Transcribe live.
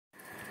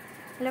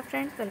Hello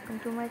friends, welcome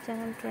to my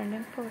channel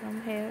Trending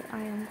Forum. Here I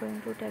am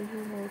going to tell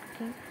you about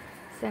King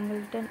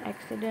Singleton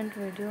accident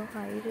video.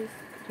 High risk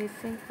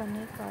racing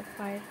funny car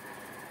fire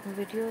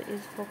video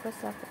is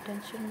focus of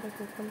attention by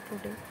people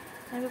today,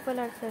 and people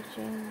are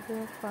searching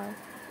for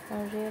a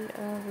real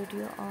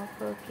video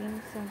of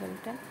King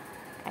Singleton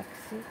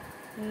accident.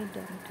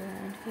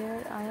 And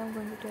here I am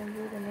going to tell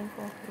you the link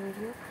of the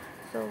video.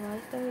 So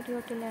watch the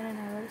video till end and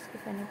never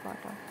skip any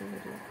part of the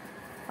video.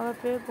 Our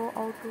prayer go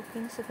out to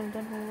King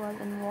Singleton, who was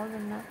involved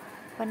in a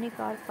funny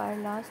car fire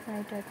last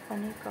night at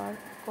Funny Car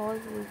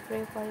Cause. We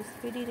pray for a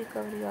speedy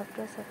recovery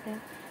after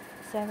suffering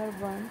severe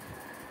burn,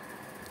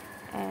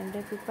 and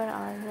people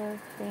are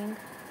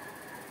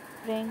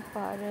praying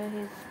for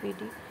his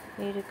speedy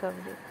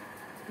recovery.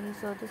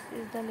 So this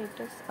is the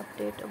latest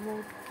update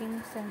about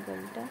King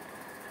Singleton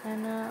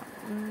and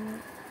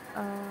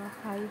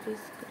high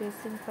risk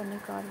racing funny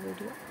car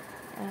video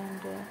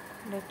and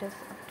latest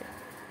update.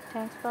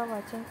 Thanks for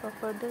watching. For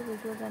further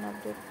videos and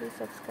updates, please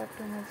subscribe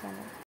to my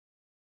channel.